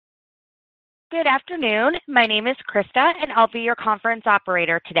Good afternoon. My name is Krista, and I'll be your conference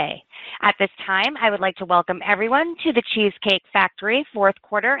operator today. At this time, I would like to welcome everyone to the Cheesecake Factory fourth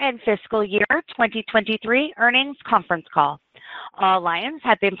quarter and fiscal year 2023 earnings conference call. All lines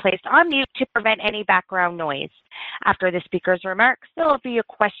have been placed on mute to prevent any background noise. After the speaker's remarks, there will be a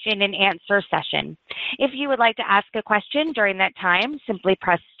question and answer session. If you would like to ask a question during that time, simply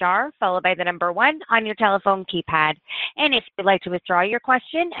press star followed by the number 1 on your telephone keypad. And if you'd like to withdraw your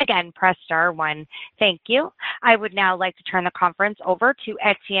question, again, press star 1. Thank you. I would now like to turn the conference over to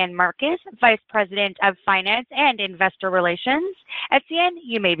Etienne Marcus, Vice President of Finance and Investor Relations. Etienne,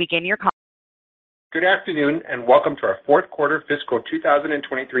 you may begin your call. Good afternoon, and welcome to our fourth quarter fiscal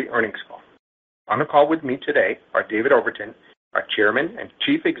 2023 earnings call. On the call with me today are David Overton, our Chairman and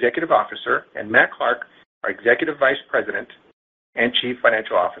Chief Executive Officer, and Matt Clark, our Executive Vice President and Chief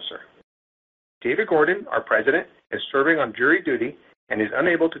Financial Officer. David Gordon, our President, is serving on jury duty and is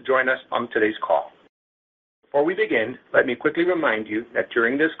unable to join us on today's call. Before we begin, let me quickly remind you that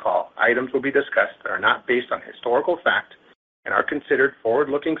during this call, items will be discussed that are not based on historical fact and are considered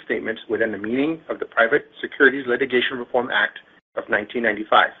forward-looking statements within the meaning of the Private Securities Litigation Reform Act of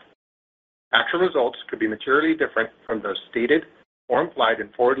 1995. Actual results could be materially different from those stated or implied in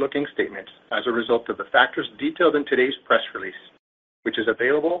forward-looking statements as a result of the factors detailed in today's press release, which is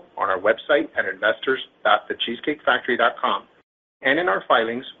available on our website at investors.thecheesecakefactory.com and in our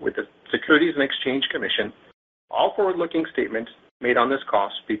filings with the Securities and Exchange Commission. All forward-looking statements made on this call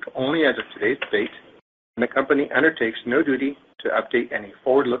speak only as of today's date, and the company undertakes no duty to update any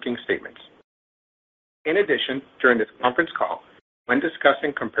forward-looking statements. In addition, during this conference call, when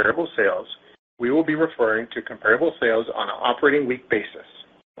discussing comparable sales, we will be referring to comparable sales on an operating week basis,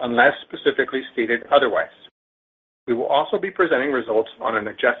 unless specifically stated otherwise. We will also be presenting results on an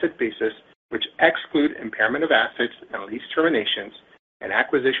adjusted basis, which exclude impairment of assets and lease terminations and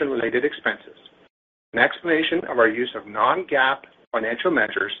acquisition-related expenses. An explanation of our use of non-GAAP financial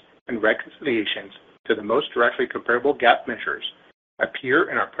measures and reconciliations to the most directly comparable GAAP measures appear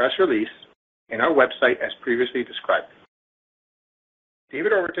in our press release and our website as previously described.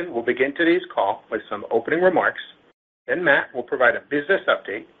 David Overton will begin today's call with some opening remarks. Then Matt will provide a business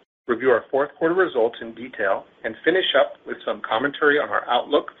update, review our fourth quarter results in detail, and finish up with some commentary on our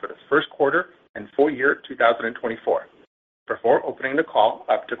outlook for the first quarter and full year 2024, before opening the call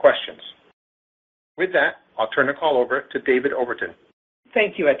up to questions. With that, I'll turn the call over to David Overton.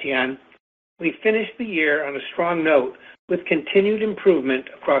 Thank you, Etienne. We finished the year on a strong note with continued improvement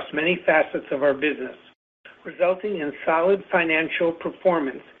across many facets of our business, resulting in solid financial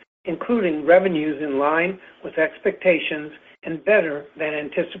performance, including revenues in line with expectations and better than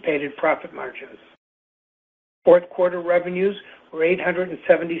anticipated profit margins. Fourth quarter revenues were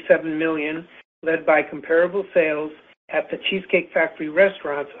 $877 million, led by comparable sales at the Cheesecake Factory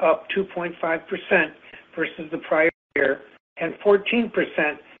restaurants up 2.5% versus the prior year and 14%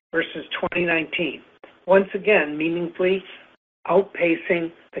 versus 2019, once again meaningfully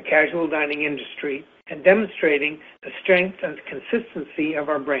outpacing the casual dining industry and demonstrating the strength and consistency of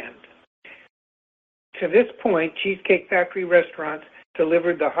our brand. To this point, Cheesecake Factory restaurants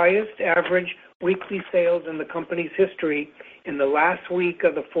delivered the highest average weekly sales in the company's history in the last week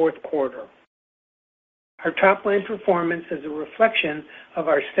of the fourth quarter. Our top-line performance is a reflection of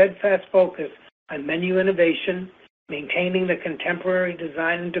our steadfast focus on menu innovation, maintaining the contemporary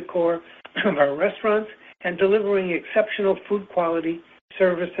design and decor of our restaurants, and delivering exceptional food quality,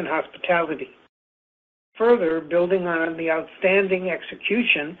 service, and hospitality. Further, building on the outstanding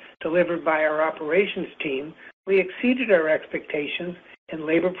execution delivered by our operations team, we exceeded our expectations in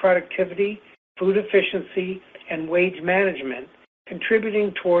labor productivity, food efficiency, and wage management,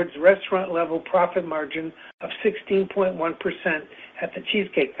 contributing towards restaurant-level profit margin of 16.1% at the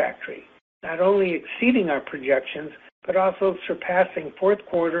Cheesecake Factory, not only exceeding our projections, but also surpassing fourth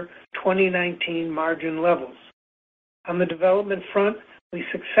quarter 2019 margin levels. On the development front, we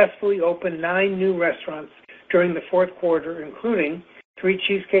successfully opened 9 new restaurants during the fourth quarter, including 3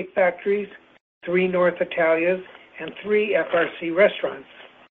 Cheesecake Factories, 3 North Italias, and 3 FRC restaurants.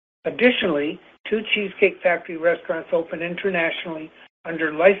 Additionally, 2 Cheesecake Factory restaurants opened internationally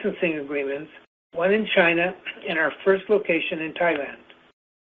under licensing agreements, 1 in China and our first location in Thailand.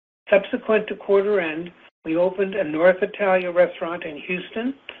 Subsequent to quarter end, we opened a North Italia restaurant in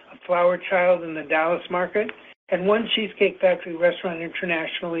Houston, a Flower Child in the Dallas market, and 1 Cheesecake Factory restaurant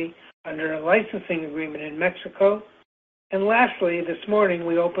internationally under a licensing agreement in Mexico. And lastly, this morning,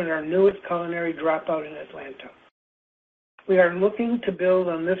 we opened our newest culinary dropout in Atlanta. We are looking to build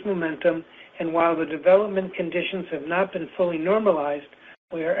on this momentum, and while the development conditions have not been fully normalized,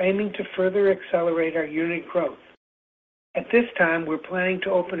 we are aiming to further accelerate our unit growth. At this time, we're planning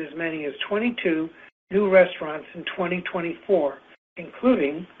to open as many as 22 new restaurants in 2024,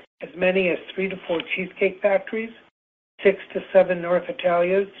 including as many as 3 to 4 Cheesecake Factories, 6 to 7 North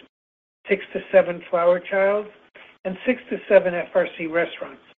Italias, 6 to 7 Flower Childs, and 6 to 7 FRC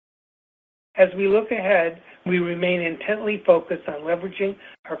restaurants. As we look ahead, we remain intently focused on leveraging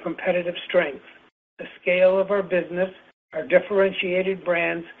our competitive strengths, the scale of our business, our differentiated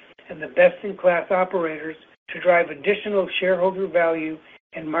brands, and the best-in-class operators to drive additional shareholder value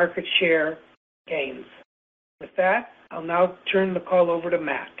and market share gains. With that, I'll now turn the call over to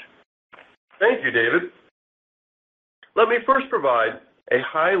Matt. Thank you, David. Let me first provide a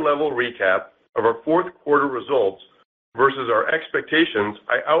high-level recap of our fourth quarter results versus our expectations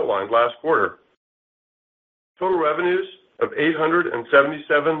I outlined last quarter. Total revenues of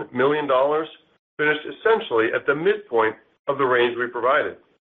 $877 million finished essentially at the midpoint of the range we provided.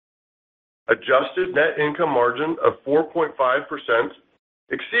 Adjusted net income margin of 4.5%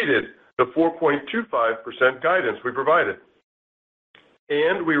 exceeded the 4.25% guidance we provided.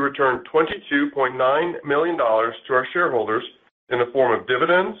 And we returned $22.9 million to our shareholders in the form of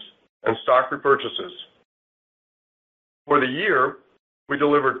dividends and stock repurchases. For the year, we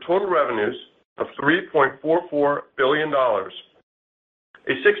delivered total revenues of $3.44 billion, a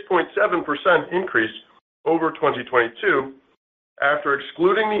 6.7% increase over 2022 after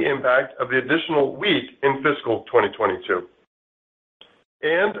excluding the impact of the additional week in fiscal 2022.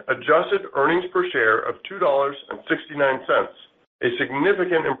 And adjusted earnings per share of $2.69, a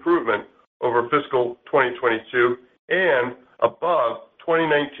significant improvement over fiscal 2022 and above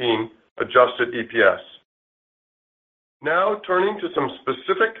 2019 adjusted EPS. Now turning to some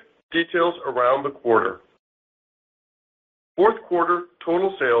specific details around the quarter. Fourth quarter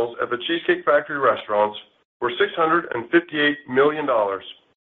total sales at the Cheesecake Factory restaurants were $658 million,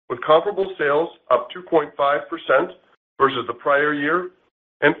 with comparable sales up 2.5% versus the prior year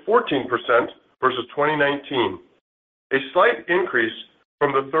and 14% versus 2019, a slight increase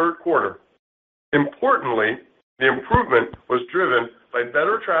from the third quarter. Importantly, the improvement was driven by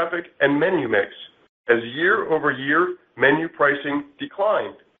better traffic and menu mix as year-over-year menu pricing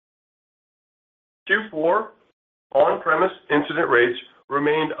declined. Q4 on-premise incident rates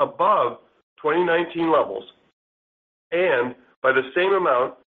remained above 2019 levels and by the same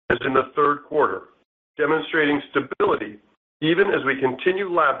amount as in the third quarter, demonstrating stability even as we continue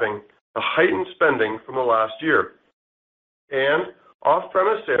lapping the heightened spending from the last year. And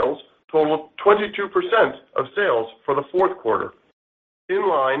off-premise sales totaled 22% of sales for the fourth quarter, in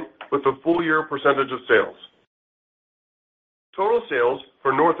line with the full-year percentage of sales. Total sales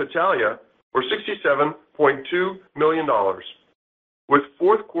for North Italia were $67.2 million, with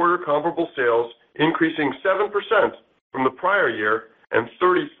fourth quarter comparable sales increasing 7% from the prior year and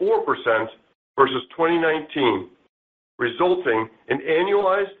 34% versus 2019, resulting in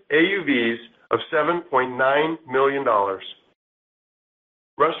annualized AUVs of $7.9 million.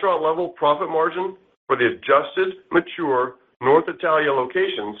 Restaurant-level profit margin for the adjusted mature North Italia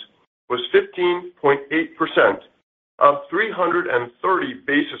locations was 15.8%, up 330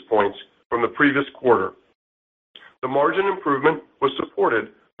 basis points from the previous quarter. The margin improvement was supported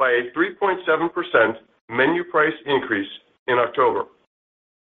by a 3.7% menu price increase in October.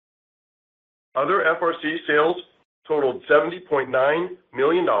 Other FRC sales totaled $70.9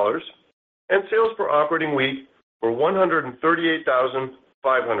 million, and sales per operating week were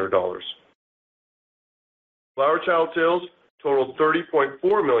 $138,500. Flower Child sales totaled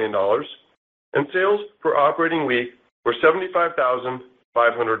 $30.4 million, and sales per operating week were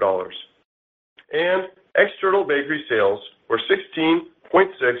 $75,500. And external bakery sales were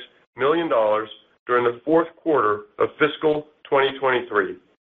 $16.6 million during the fourth quarter of fiscal 2023.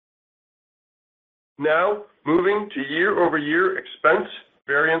 Now, moving to year-over-year expense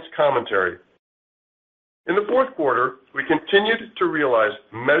variance commentary. In the fourth quarter, we continued to realize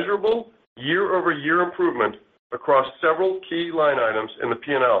measurable year-over-year improvement across several key line items in the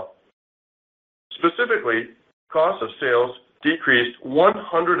P&L. Specifically, cost of sales decreased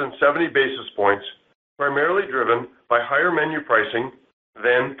 170 basis points, primarily driven by higher menu pricing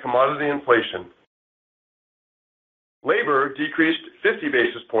than commodity inflation. Labor decreased 50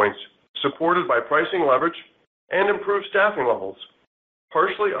 basis points, supported by pricing leverage and improved staffing levels,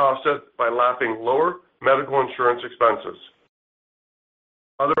 partially offset by lapping lower medical insurance expenses.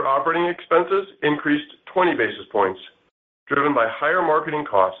 Other operating expenses increased 20 basis points, driven by higher marketing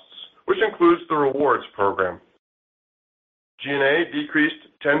costs, which includes the rewards program. G&A decreased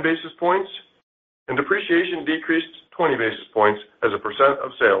 10 basis points, and depreciation decreased 20 basis points as a percent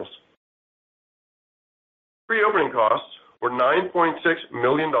of sales. Pre-opening costs were $9.6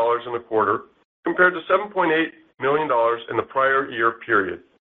 million in the quarter, compared to $7.8 million in the prior year period.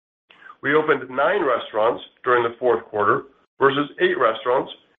 We opened 9 restaurants during the fourth quarter versus 8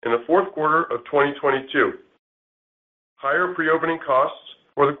 restaurants in the fourth quarter of 2022. Higher pre-opening costs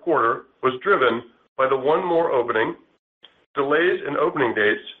for the quarter was driven by the one more opening, delays in opening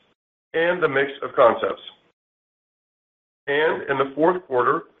dates, and the mix of concepts. And in the fourth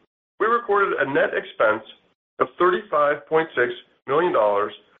quarter, we recorded a net expense of $35.6 million,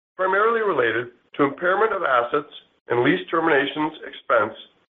 primarily related to impairment of assets and lease terminations expense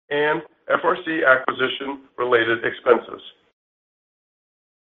and FRC acquisition-related expenses.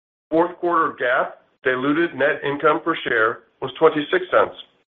 Fourth quarter GAAP diluted net income per share was 26 cents.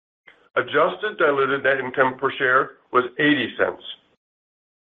 Adjusted diluted net income per share was 80 cents.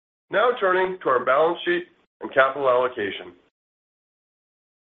 Now turning to our balance sheet and capital allocation.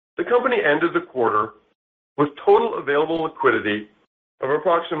 The company ended the quarter with total available liquidity of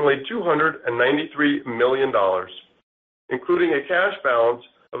approximately $293 million, including a cash balance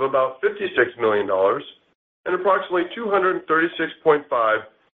of about $56 million and approximately $236.5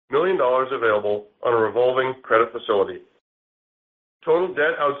 million available on a revolving credit facility. Total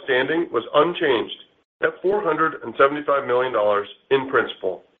debt outstanding was unchanged at $475 million in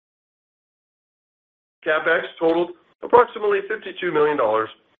principal. CapEx totaled approximately $52 million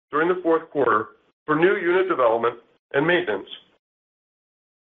during the fourth quarter for new unit development and maintenance.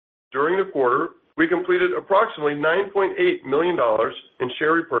 During the quarter, we completed approximately $9.8 million in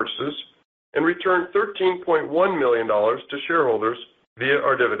share repurchases and returned $13.1 million to shareholders via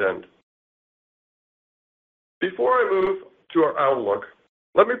our dividend. Before I move to our outlook,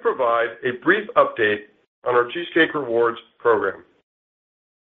 let me provide a brief update on our Cheesecake Rewards program.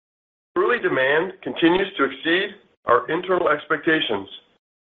 Early demand continues to exceed our internal expectations,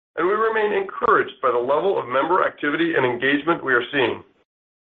 and we remain encouraged by the level of member activity and engagement we are seeing.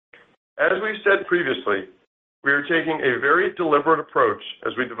 As we've said previously, we are taking a very deliberate approach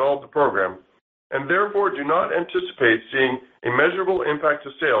as we develop the program, and therefore do not anticipate seeing a measurable impact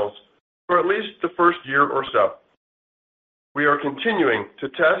to sales for at least the first year or so. We are continuing to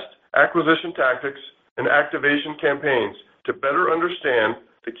test acquisition tactics and activation campaigns to better understand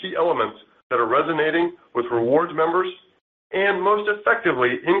the key elements that are resonating with rewards members and most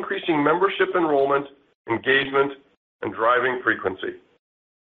effectively increasing membership enrollment, engagement, and driving frequency.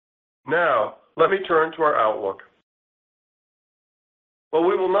 Now, let me turn to our outlook. While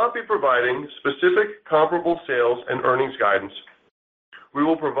we will not be providing specific comparable sales and earnings guidance, we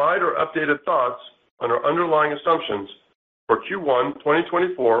will provide our updated thoughts on our underlying assumptions for Q1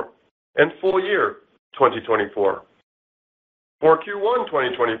 2024 and full year 2024. For Q1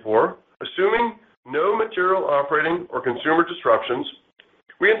 2024, assuming no material operating or consumer disruptions,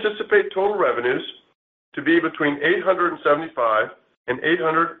 we anticipate total revenues to be between $875 and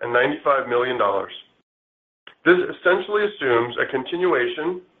 $895 million. This essentially assumes a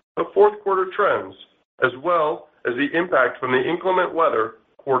continuation of fourth quarter trends, as well as the impact from the inclement weather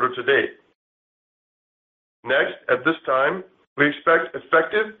quarter to date. Next, at this time, we expect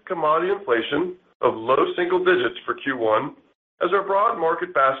effective commodity inflation of low single digits for Q1 as our broad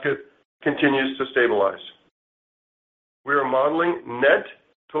market basket continues to stabilize. We are modeling net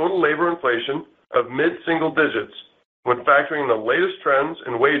total labor inflation of mid-single digits when factoring the latest trends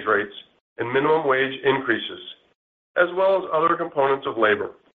in wage rates and minimum wage increases, as well as other components of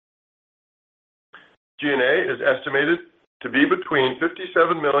labor. G&A is estimated to be between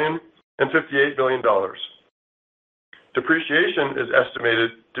 $57 million and $58 million. Depreciation is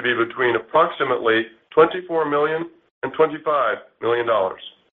estimated to be between approximately $24 million and $25 million.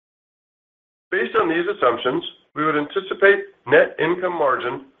 Based on these assumptions, we would anticipate net income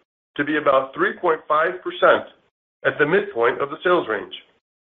margin to be about 3.5% at the midpoint of the sales range.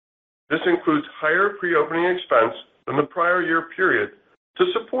 This includes higher pre-opening expense than the prior year period to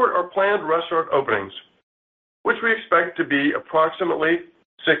support our planned restaurant openings, which we expect to be approximately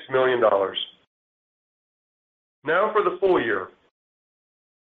 $6 million. Now for the full year.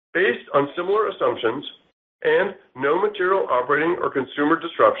 Based on similar assumptions and no material operating or consumer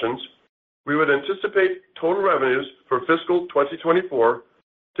disruptions, we would anticipate total revenues for fiscal 2024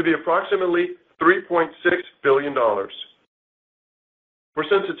 to be approximately $3.6 billion. For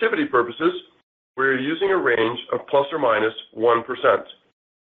sensitivity purposes, we are using a range of ±1%.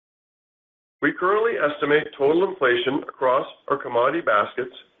 We currently estimate total inflation across our commodity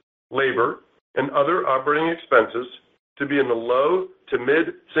baskets, labor, and other operating expenses to be in the low to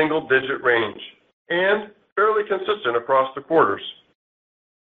mid-single digit range and fairly consistent across the quarters.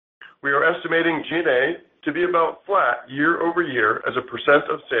 We are estimating G&A to be about flat year over year as a percent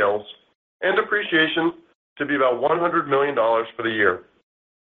of sales and depreciation to be about $100 million for the year.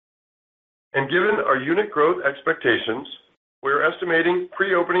 And given our unit growth expectations, we are estimating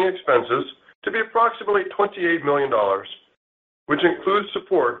pre-opening expenses to be approximately $28 million, which includes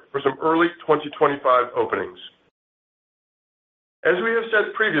support for some early 2025 openings. As we have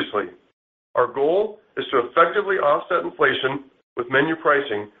said previously, our goal is to effectively offset inflation with menu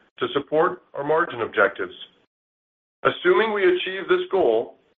pricing to support our margin objectives. Assuming we achieve this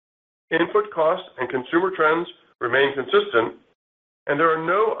goal, input costs and consumer trends remain consistent, and there are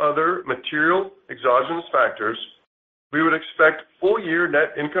no other material exogenous factors, we would expect full-year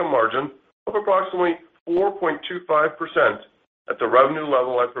net income margin of approximately 4.25% at the revenue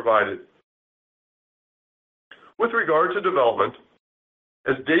level I provided. With regard to development,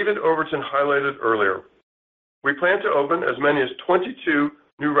 as David Overton highlighted earlier, we plan to open as many as 22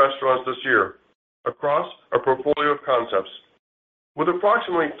 new restaurants this year across our portfolio of concepts, with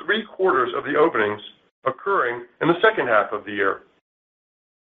approximately 3/4 of the openings occurring in the second half of the year.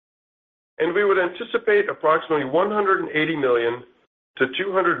 And we would anticipate approximately $180 million to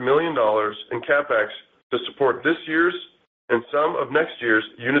 $200 million in CapEx to support this year's and some of next year's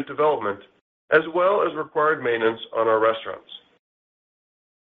unit development, as well as required maintenance on our restaurants.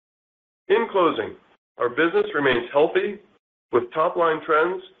 In closing, our business remains healthy, with top-line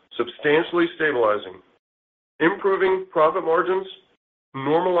trends substantially stabilizing, improving profit margins,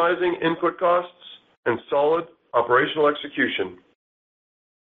 normalizing input costs, and solid operational execution.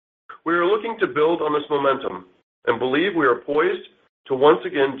 We are looking to build on this momentum and believe we are poised to once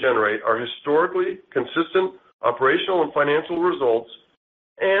again generate our historically consistent operational and financial results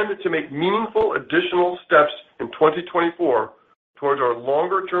and to make meaningful additional steps in 2024 towards our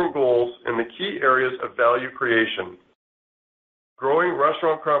longer-term goals in the key areas of value creation: growing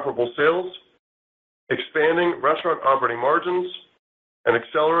restaurant comparable sales, expanding restaurant operating margins, and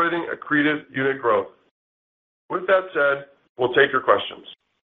accelerating accretive unit growth. With that said, we'll take your questions.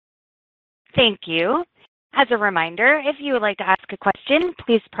 Thank you. As a reminder, if you would like to ask a question,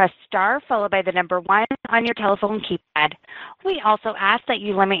 please press star followed by the number 1 on your telephone keypad. We also ask that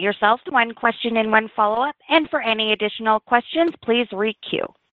you limit yourself to 1 question and 1 follow-up, and for any additional questions, please re-queue.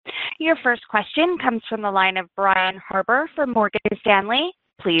 Your first question comes from the line of Brian Harbour from Morgan Stanley.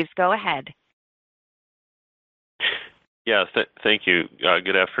 Please go ahead. Yes, thank you.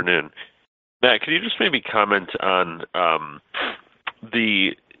 Good afternoon. Matt, could you just maybe comment on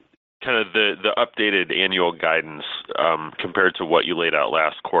the updated annual guidance compared to what you laid out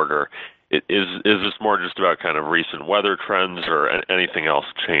last quarter? Is this more just about kind of recent weather trends or anything else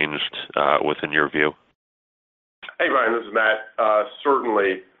changed within your view? Hey, Brian, this is Matt.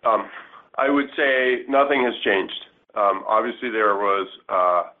 Certainly. I would say nothing has changed. Obviously, there was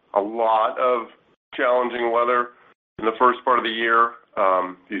a lot of challenging weather in the first part of the year.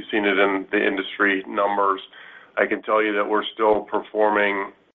 You've seen it in the industry numbers. I can tell you that we're still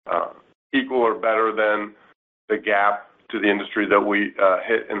performing equal or better than the gap to the industry that we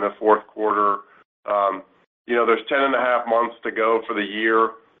hit in the fourth quarter. There's 10 and a half months to go for the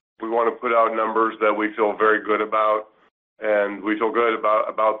year. We want to put out numbers that we feel very good about, and we feel good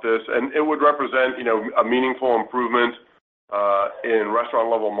about this. And it would represent, a meaningful improvement in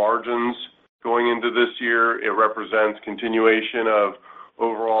restaurant-level margins going into this year. It represents continuation of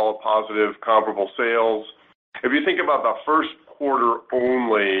overall positive comparable sales. If you think about the first quarter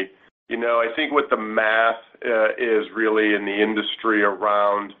only, I think what the math is really in the industry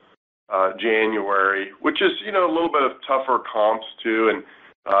around January, which is, a little bit of tougher comps too, and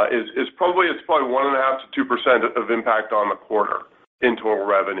it's probably 1.5% to 2% of impact on the quarter in total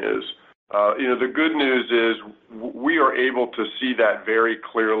revenues. The good news is we are able to see that very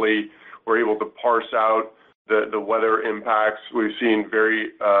clearly. We're able to parse out the weather impacts. We've seen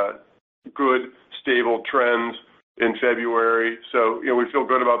very good, stable trends in February. So, we feel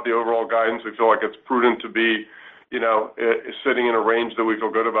good about the overall guidance. We feel like it's prudent to be, sitting in a range that we feel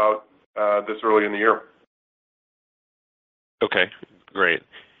good about this early in the year. Okay, great.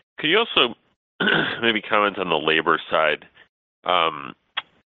 Could you also maybe comment on the labor side?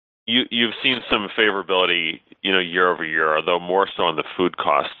 You've seen some favorability, year over year, although more so on the food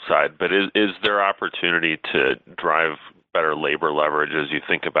cost side. But is there opportunity to drive better labor leverage as you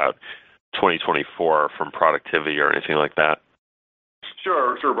think about 2024 from productivity or anything like that?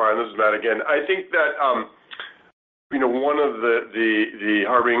 Sure, Brian. This is Matt again. I think that one of the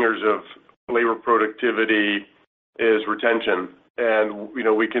harbingers of labor productivity is retention, and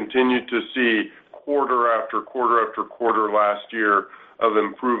we continue to see quarter after quarter after quarter last year of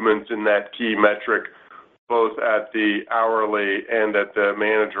improvements in that key metric, both at the hourly and at the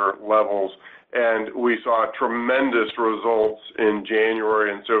manager levels. And we saw tremendous results in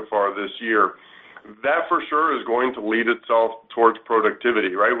January and so far this year. that for sure is going to lead itself towards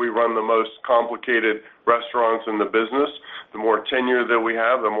productivity, right? We run the most complicated restaurants in the business. The more tenure that we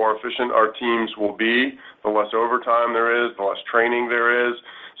have, the more efficient our teams will be, the less overtime there is, the less training there is.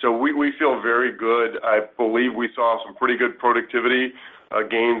 So we feel very good. I believe we saw some pretty good productivity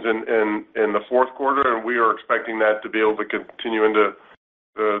gains in the fourth quarter, and we are expecting that to be able to continue into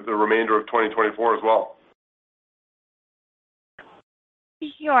the remainder of 2024 as well.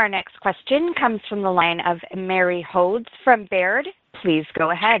 Your next question comes from the line of Mary Hodes from Baird. Please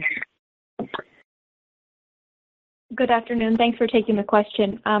go ahead. Good afternoon. Thanks for taking the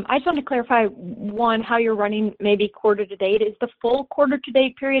question. I just want to clarify, one, how you're running maybe quarter to date. Is the full quarter to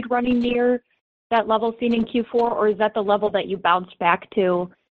date period running near that level seen in Q4, or is that the level that you bounced back to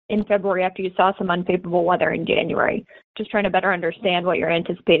in February after you saw some unfavorable weather in January? Just trying to better understand what you're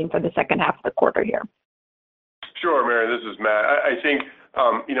anticipating for the second half of the quarter here. Sure, Mary. This is Matt. I think,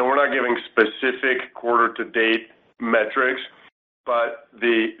 we're not giving specific quarter-to-date metrics, but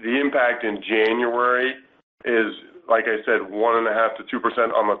the impact in January is, like I said, 1.5% to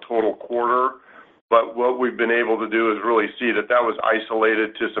 2% on the total quarter. But what we've been able to do is really see that was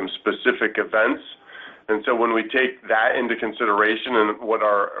isolated to some specific events. And so when we take that into consideration and what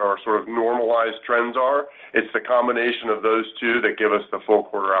our sort of normalized trends are, it's the combination of those two that give us the full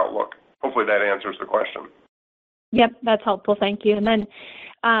quarter outlook. Hopefully that answers the question. Yep, that's helpful. Thank you. And then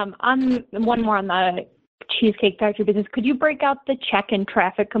on one more on the Cheesecake Factory business, could you break out the check and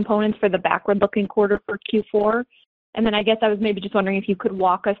traffic components for the backward-looking quarter for Q4? And then I guess I was maybe just wondering if you could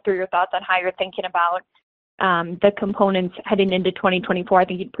walk us through your thoughts on how you're thinking about the components heading into 2024. I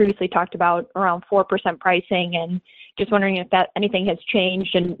think you'd previously talked about around 4% pricing, and just wondering if anything has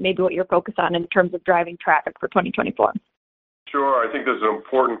changed and maybe what you're focused on in terms of driving traffic for 2024. Sure. I think this is an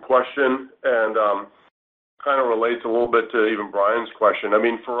important question and kind of relates a little bit to even Brian's question. I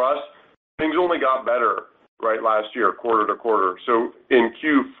mean, for us, things only got better, right, last year, quarter to quarter. So in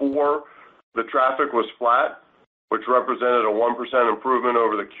Q4, the traffic was flat, which represented a 1% improvement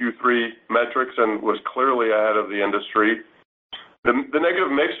over the Q3 metrics and was clearly ahead of the industry. The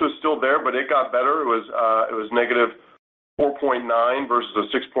negative mix was still there, but it got better. It was negative 4.9 versus a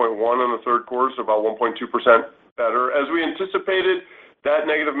 6.1 in the third quarter, so about 1.2% better. As we anticipated, that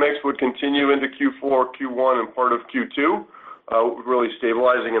negative mix would continue into Q4, Q1, and part of Q2, really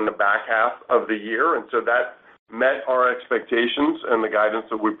stabilizing in the back half of the year. And so that met our expectations and the guidance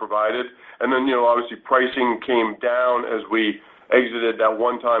that we provided. And then, obviously pricing came down as we exited that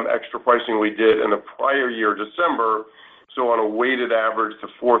one-time extra pricing we did in the prior year, December. So on a weighted average, the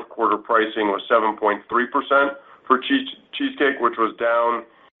fourth quarter pricing was 7.3% for Cheesecake, which was down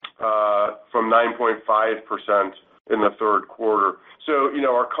from 9.5% in the third quarter. So,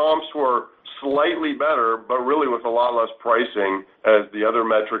 our comps were slightly better, but really with a lot less pricing as the other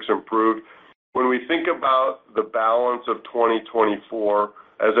metrics improved. When we think about the balance of 2024,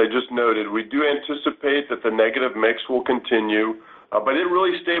 as I just noted, we do anticipate that the negative mix will continue, but it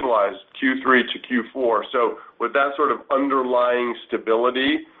really stabilized Q3 to Q4. So with that sort of underlying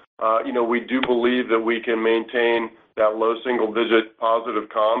stability, we do believe that we can maintain that low single-digit positive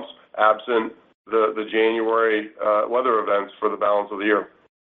comps absent the January weather events for the balance of the year.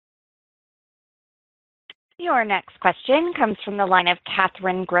 Your next question comes from the line of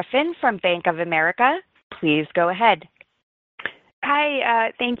Katherine Griffin from Bank of America. Please go ahead.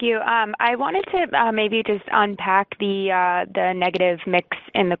 Hi, thank you. I wanted to maybe just unpack the negative mix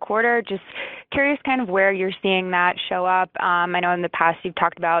in the quarter. Just curious kind of where you're seeing that show up. I know in the past you've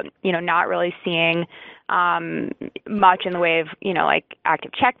talked about, not really seeing much in the way of, like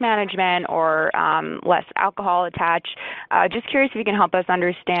active check management or less alcohol attached. Just curious if you can help us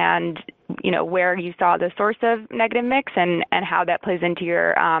understand, where you saw the source of negative mix and how that plays into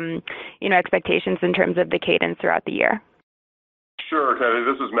your, expectations in terms of the cadence throughout the year. Sure, Kathy,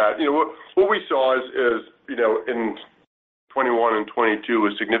 this is Matt. What we saw is in 21 and 22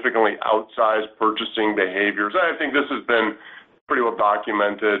 was significantly outsized purchasing behaviors. I think this has been pretty well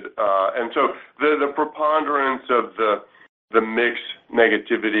documented. And so the preponderance of the mix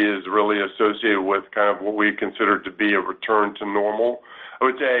negativity is really associated with kind of what we consider to be a return to normal. I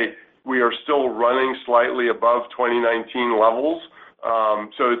would say we are still running slightly above 2019 levels.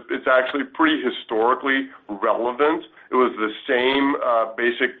 So it's actually pretty historically relevant. It was the same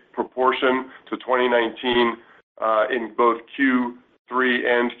basic proportion to 2019 in both Q3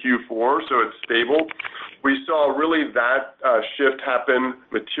 and Q4, so it's stable. We saw really that shift happen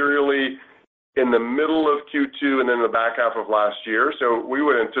materially in the middle of Q2 and then the back half of last year. So we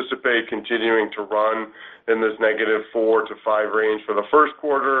would anticipate continuing to run in this -4 to 5 range for the first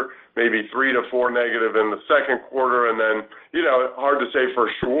quarter, maybe 3 to 4 negative in the second quarter, and then, hard to say for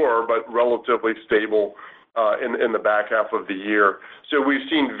sure, but relatively stable in the back half of the year. So we've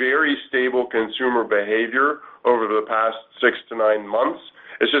seen very stable consumer behavior over the past 6 to 9 months.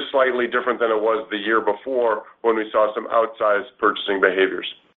 It's just slightly different than it was the year before when we saw some outsized purchasing behaviors.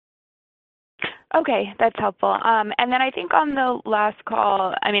 Okay, that's helpful. And then I think on the last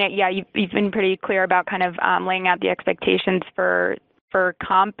call, you've been pretty clear about kind of laying out the expectations for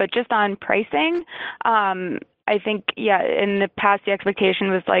comp, but just on pricing, I think, in the past, the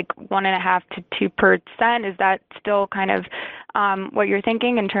expectation was like 1.5% to 2%. Is that still kind of what you're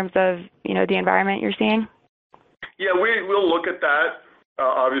thinking in terms of, the environment you're seeing? Yeah, we'll look at that,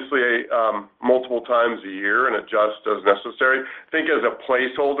 obviously, multiple times a year and adjust as necessary. I think as a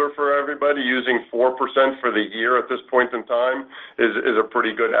placeholder for everybody, using 4% for the year at this point in time is a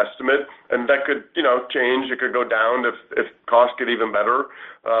pretty good estimate. And that could, change. It could go down if costs get even better.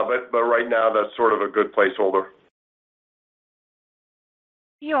 But right now, that's sort of a good placeholder.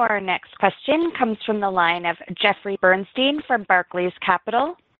 Your next question comes from the line of Jeffrey Bernstein from Barclays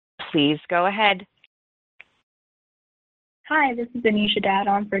Capital. Please go ahead. Hi, this is Anisha Dad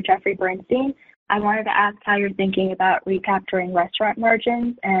on for Jeffrey Bernstein. I wanted to ask how you're thinking about recapturing restaurant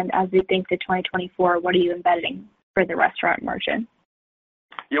margins, and as we think to 2024, what are you embedding for the restaurant margin?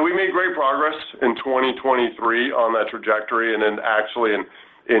 Yeah, we made great progress in 2023 on that trajectory, and then actually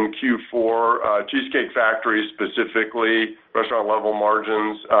in Q4, Cheesecake Factory specifically, restaurant-level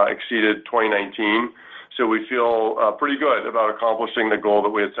margins exceeded 2019. So we feel pretty good about accomplishing the goal that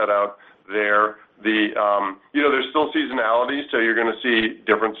we had set out there. There's still seasonality, so you're going to see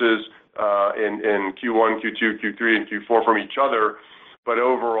differences in Q1, Q2, Q3, and Q4 from each other. But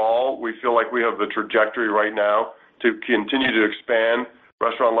overall, we feel like we have the trajectory right now to continue to expand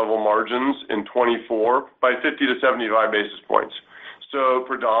restaurant-level margins in 24 by 50 to 75 basis points. So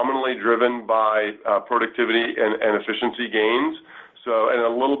predominantly driven by productivity and efficiency gains. And a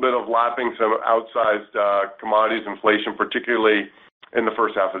little bit of lapping some outsized commodities inflation, particularly in the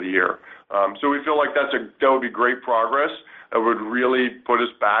first half of the year. So we feel like that would be great progress. It would really put us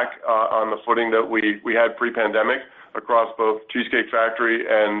back on the footing that we had pre-pandemic across both Cheesecake Factory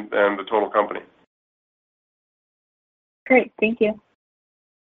and the total company. Great, thank you.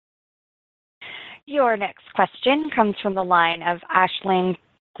 Your next question comes from the line of Aisling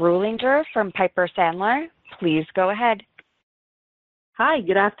Grulinger from Piper Sandler. Please go ahead. Hi,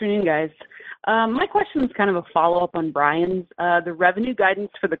 good afternoon, guys. My question is kind of a follow-up on Brian's. The revenue guidance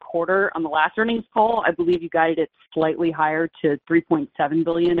for the quarter on the last earnings call, I believe you guided it slightly higher to $3.7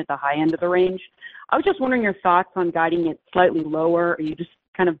 billion at the high end of the range. I was just wondering your thoughts on guiding it slightly lower. Are you just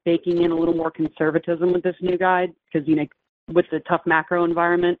kind of baking in a little more conservatism with this new guide? Because, with the tough macro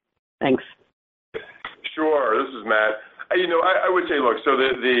environment? Thanks. Sure. This is Matt. I would say, look, so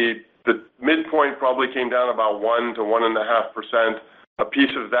the midpoint probably came down about 1 to 1.5%. A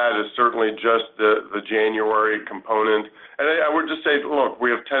piece of that is certainly just the January component. And I would just say, look, we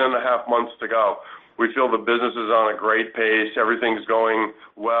have 10.5 months to go. We feel the business is on a great pace. Everything's going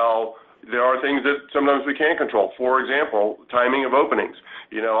well. There are things that sometimes we can't control. For example, timing of openings.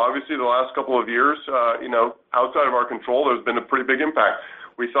 Obviously the last couple of years, outside of our control, there's been a pretty big impact.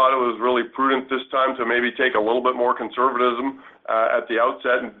 We thought it was really prudent this time to maybe take a little bit more conservatism at the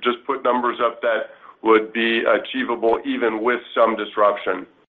outset and just put numbers up that would be achievable even with some disruption.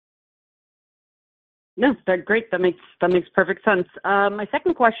 No, that's great. That makes perfect sense. My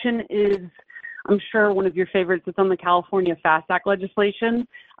second question is, I'm sure one of your favorites is on the California FAST Act legislation.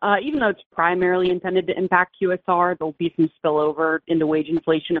 Even though it's primarily intended to impact QSR, there'll be some spillover into wage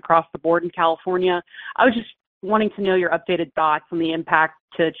inflation across the board in California. I was just wanting to know your updated thoughts on the impact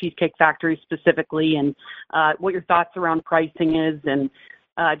to Cheesecake Factory specifically, and what your thoughts around pricing is, and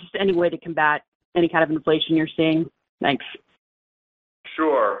just any way to combat any kind of inflation you're seeing. Thanks.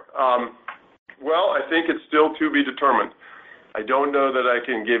 Sure. Well, I think it's still to be determined. I don't know that I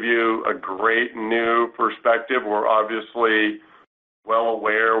can give you a great new perspective. We're obviously well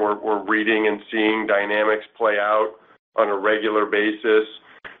aware. We're reading and seeing dynamics play out on a regular basis.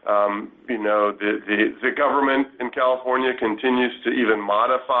 The government in California continues to even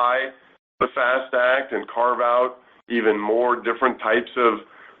modify the FAST Act and carve out even more different types of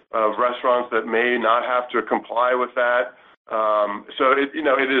restaurants that may not have to comply with that. So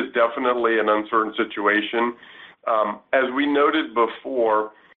it is definitely an uncertain situation. As we noted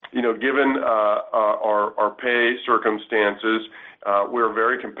before, given our pay circumstances, we're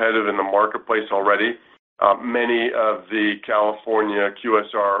very competitive in the marketplace already. Many of the California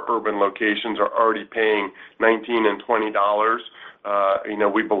QSR urban locations are already paying $19 and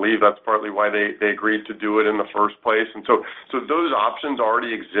 $20. We believe that's partly why they agreed to do it in the first place. And so those options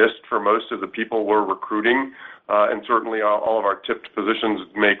already exist for most of the people we're recruiting, and certainly all of our tipped positions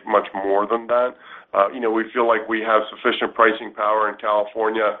make much more than that. We feel like we have sufficient pricing power in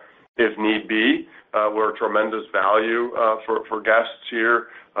California if need be. We're a tremendous value for guests here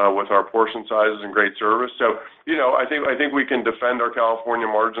with our portion sizes and great service. So, I think we can defend our California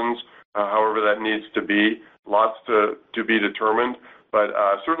margins however that needs to be. Lots to be determined, but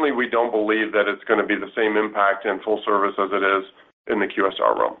certainly we don't believe that it's going to be the same impact in full service as it is in the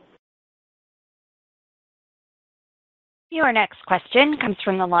QSR realm. Your next question comes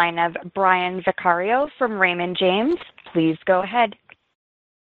from the line of Brian Vaccaro from Raymond James. Please go ahead.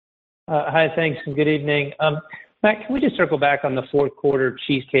 Hi, thanks, and good evening. Matt, can we just circle back on the fourth quarter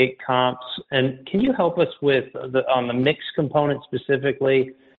Cheesecake comps? And can you help us with, on the mix component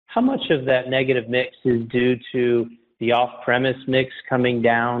specifically, how much of that negative mix is due to the off-premise mix coming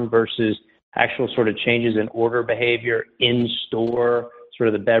down versus actual sort of changes in order behavior in store, sort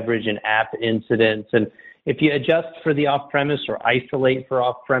of the beverage and app incidents? And if you adjust for the off-premise or isolate for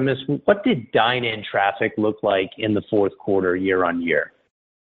off-premise, what did dine-in traffic look like in the fourth quarter year on year?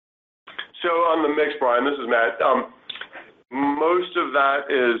 So on the mix, Brian, this is Matt. Most of that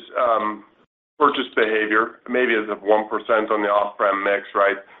is purchase behavior, maybe as of 1% on the off-prem mix,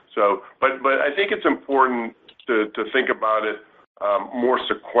 right? So, but I think it's important to think about it more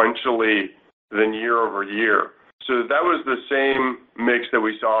sequentially than year over year. So that was the same mix that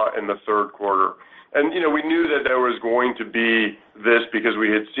we saw in the third quarter. And, we knew that there was going to be this because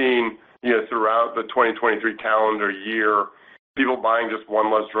we had seen, throughout the 2023 calendar year, people buying just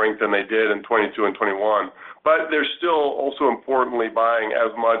one less drink than they did in 22 and 21. But they're still also importantly buying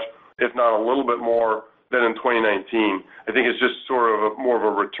as much, if not a little bit more, than in 2019. I think it's just sort of more of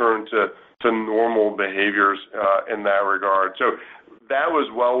a return to normal behaviors in that regard. So that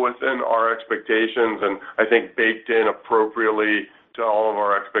was well within our expectations, and I think baked in appropriately to all of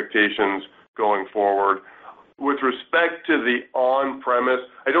our expectations going forward. With respect to the on-premise,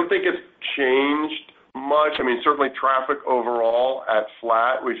 I don't think it's changed much. I mean, certainly traffic overall at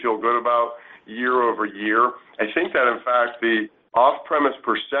flat, we feel good about year over year. I think that, in fact, the off-premise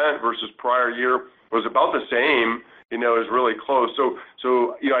percent versus prior year was about the same, is really close. So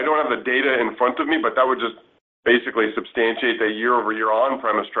I don't have the data in front of me, but that would just basically substantiate that year over year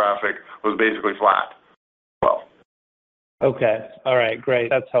on-premise traffic was basically flat. Well. Okay. All right. Great.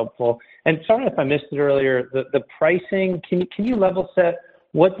 That's helpful. And sorry if I missed it earlier. The pricing, can you level set?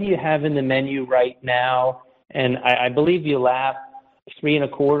 What do you have in the menu right now? And I believe you lap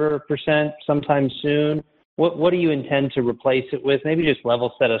 3.25% sometime soon. What do you intend to replace it with? Maybe just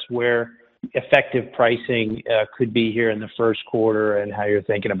level set us where effective pricing could be here in the first quarter and how you're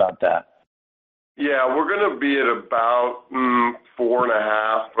thinking about that. Yeah, we're going to be at about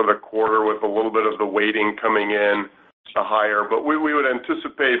 4.5 for the quarter with a little bit of the weighting coming in higher. But we would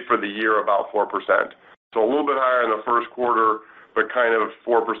anticipate for the year about 4%. So a little bit higher in the first quarter, but kind of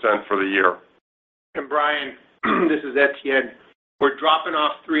 4% for the year. And Brian, this is Etienne. We're dropping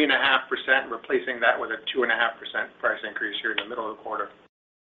off 3.5%, replacing that with a 2.5% price increase here in the middle of the quarter.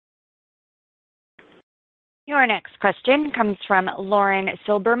 Your next question comes from Lauren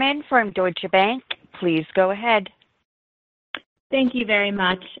Silberman from Deutsche Bank. Please go ahead. Thank you very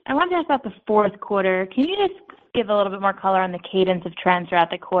much. I wanted to ask about the fourth quarter. Can you just give a little bit more color on the cadence of trends throughout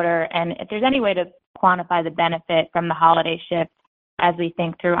the quarter, and if there's any way to quantify the benefit from the holiday shift as we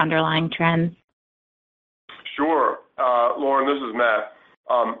think through underlying trends? Sure. Lauren, this is Matt.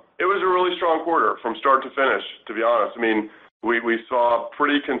 It was a really strong quarter from start to finish, to be honest. I mean, we saw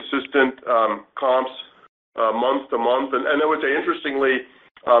pretty consistent comps month to month. And I would say, interestingly,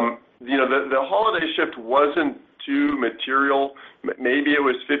 the holiday shift wasn't too material. Maybe it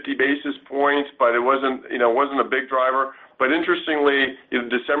was 50 basis points, but it wasn't a big driver. But interestingly,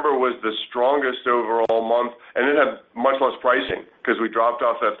 December was the strongest overall month, and it had much less pricing because we dropped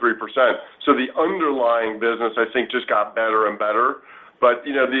off that 3%. So the underlying business, I think, just got better and better. But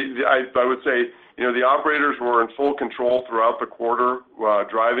I would say, the operators were in full control throughout the quarter,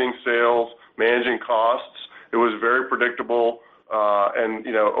 driving sales, managing costs. It was very predictable, and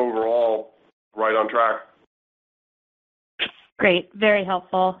overall, right on track. Great. Very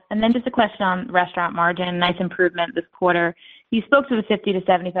helpful. And then just a question on restaurant margin. Nice improvement this quarter. You spoke to the 50 to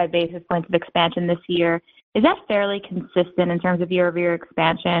 75 basis points of expansion this year. Is that fairly consistent in terms of year-over-year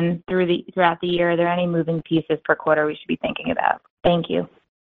expansion throughout the year? Are there any moving pieces per quarter we should be thinking about? Thank you.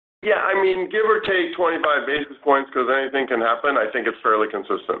 Yeah, I mean, give or take 25 basis points because anything can happen. I think it's fairly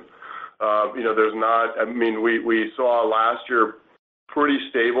consistent. There's not. I mean, we saw last year pretty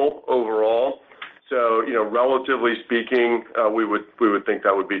stable overall. So, relatively speaking, we would think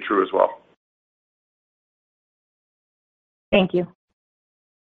that would be true as well. Thank you.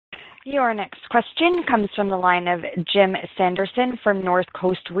 Your next question comes from the line of Jim Sanderson from North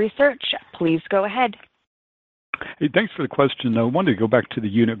Coast Research. Please go ahead. Hey, thanks for the question. I wanted to go back to the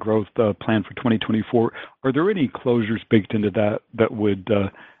unit growth plan for 2024. Are there any closures baked into that would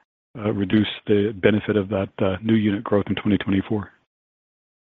reduce the benefit of that new unit growth in 2024?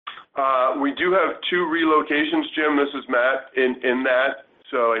 We do have 2 relocations, Jim. This is Matt in that.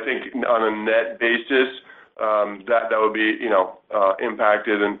 So I think on a net basis, that would be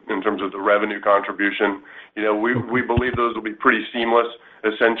impacted in terms of the revenue contribution. We believe those will be pretty seamless.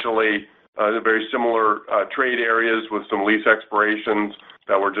 Essentially, they're very similar trade areas with some lease expirations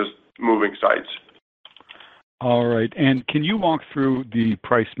that we're just moving sites. All right. And can you walk through the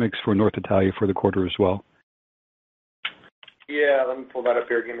price mix for North Italia for the quarter as well? Yeah, let me pull that up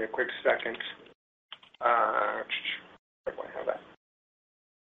here. Give me a quick second. I have that.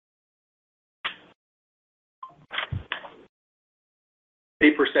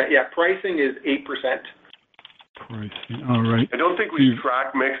 %. Yeah, pricing is 8%. Pricing, all right. I don't think we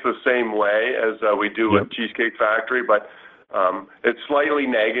track mix the same way as we do with Cheesecake Factory, but it's slightly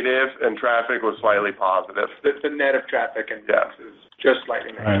negative and traffic was slightly positive. The net of traffic and mix is just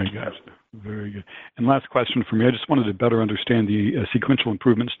slightly negative. I gotcha. Very good. And last question for me. I just wanted to better understand the sequential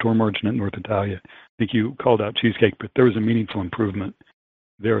improvement store margin at North Italia. I think you called out Cheesecake, but there was a meaningful improvement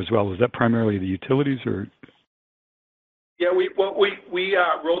there as well. Was that primarily the utilities or? Yeah, we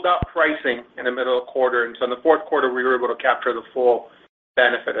rolled out pricing in the middle of the quarter, and so in the fourth quarter we were able to capture the full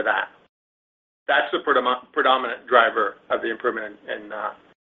benefit of that. That's the predominant driver of the improvement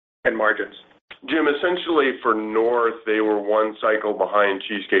in margins. Jim, essentially for North, they were one cycle behind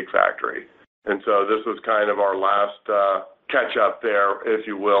Cheesecake Factory, and so this was kind of our last catch up there, if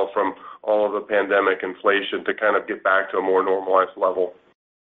you will, from all of the pandemic inflation to kind of get back to a more normalized level.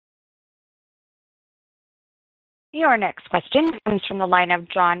 Your next question comes from the line of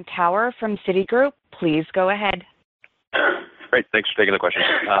Jon Tower from Citigroup. Please go ahead. Great. Thanks for taking the question.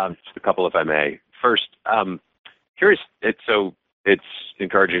 Just a couple, if I may. First, curious, it's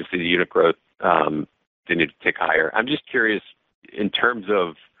encouraging to see the unit growth continue to tick higher. I'm just curious, in terms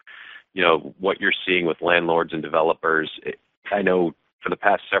of, what you're seeing with landlords and developers. I know for the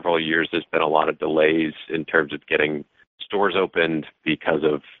past several years, there's been a lot of delays in terms of getting stores opened because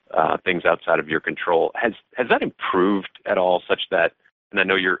of things outside of your control. Has that improved at all such that, and I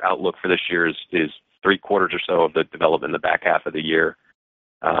know your outlook for this year is 3/4 or so of the development in the back half of the year,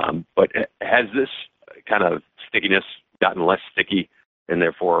 but has this kind of stickiness gotten less sticky and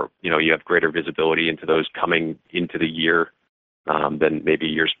therefore, you have greater visibility into those coming into the year than maybe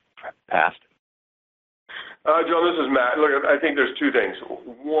years past? John, this is Matt. Look, I think there's 2 things.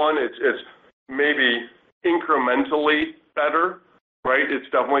 One, it's maybe incrementally better, right? It's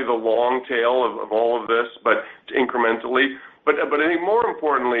definitely the long tail of all of this, but incrementally. But I think more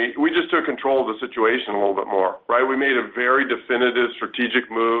importantly, we just took control of the situation a little bit more, right? We made a very definitive strategic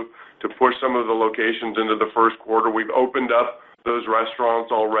move to push some of the locations into the first quarter. We've opened up those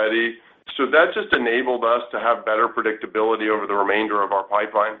restaurants already. So that just enabled us to have better predictability over the remainder of our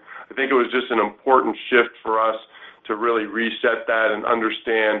pipeline. I think it was just an important shift for us to really reset that and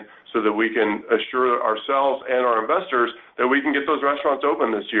understand so that we can assure ourselves and our investors that we can get those restaurants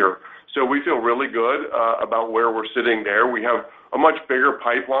open this year. So we feel really good about where we're sitting there. We have a much bigger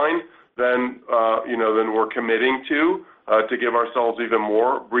pipeline than we're committing to give ourselves even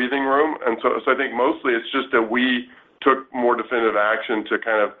more breathing room. And so I think mostly it's just that we took more definitive action to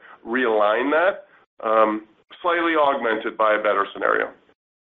kind of realign that, slightly augmented by a better scenario.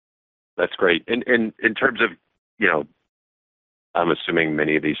 That's great. And in terms of, I'm assuming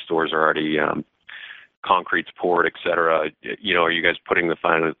many of these stores are already concrete's poured, et cetera. Are you guys putting the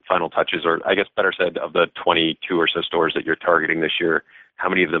final touches, or I guess better said, of the 22 or so stores that you're targeting this year, how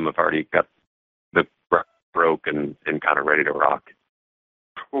many of them have already got the broke and kind of ready to rock?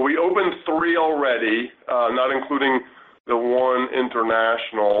 Well, we opened 3 already, not including the one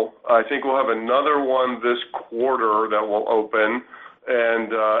international. I think we'll have another one this quarter that will open,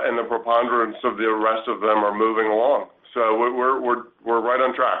 and the preponderance of the rest of them are moving along. So we're right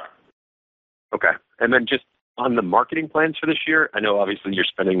on track. Okay. And then just on the marketing plans for this year, I know obviously you're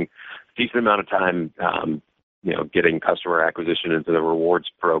spending a decent amount of time, getting customer acquisition into the rewards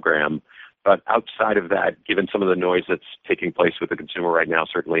program. But outside of that, given some of the noise that's taking place with the consumer right now,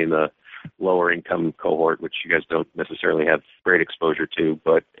 certainly in the lower income cohort, which you guys don't necessarily have great exposure to.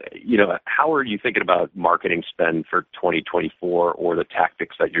 But, how are you thinking about marketing spend for 2024 or the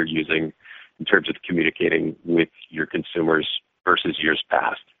tactics that you're using in terms of communicating with your consumers versus years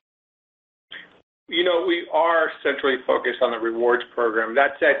past? We are centrally focused on the rewards program.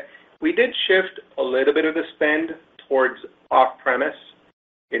 That said, we did shift a little bit of the spend towards off-premise,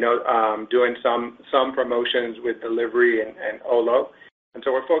 doing some promotions with delivery and Olo. And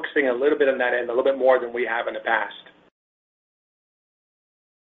so we're focusing a little bit on that end, a little bit more than we have in the past.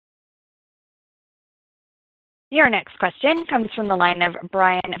 Your next question comes from the line of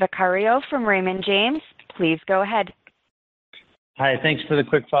Brian Vaccaro from Raymond James. Please go ahead. Hi, thanks for the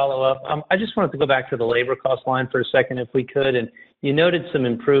quick follow-up. I just wanted to go back to the labor cost line for a second, if we could. And you noted some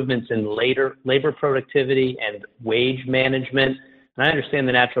improvements in labor productivity and wage management. And I understand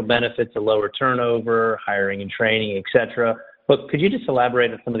the natural benefits of lower turnover, hiring and training, et cetera. But could you just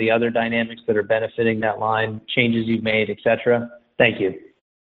elaborate on some of the other dynamics that are benefiting that line, changes you've made, et cetera? Thank you.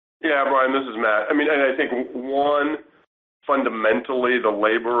 Yeah, Brian, this is Matt. I think one, fundamentally, the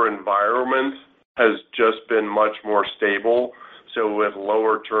labor environment has just been much more stable. So with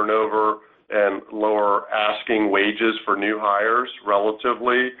lower turnover and lower asking wages for new hires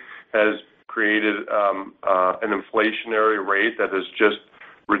relatively has created an inflationary rate that has just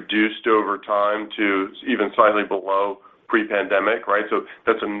reduced over time to even slightly below pre-pandemic, right? So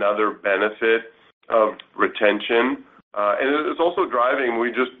that's another benefit of retention. And it's also driving,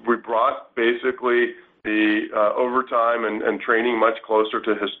 we brought basically the overtime and training much closer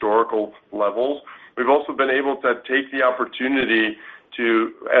to historical levels. We've also been able to take the opportunity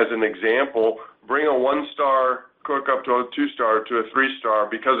to, as an example, bring a 1-star cook up to a 2-star to a 3-star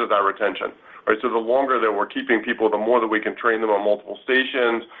because of that retention, right? So the longer that we're keeping people, the more that we can train them on multiple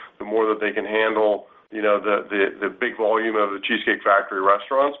stations, the more that they can handle, the big volume of the Cheesecake Factory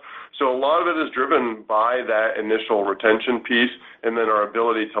restaurants. So a lot of it is driven by that initial retention piece and then our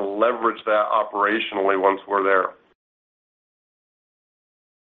ability to leverage that operationally once we're there.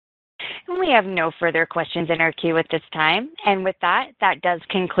 We have no further questions in our queue at this time. And with that does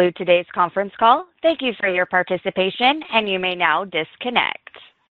conclude today's conference call. Thank you for your participation, and you may now disconnect.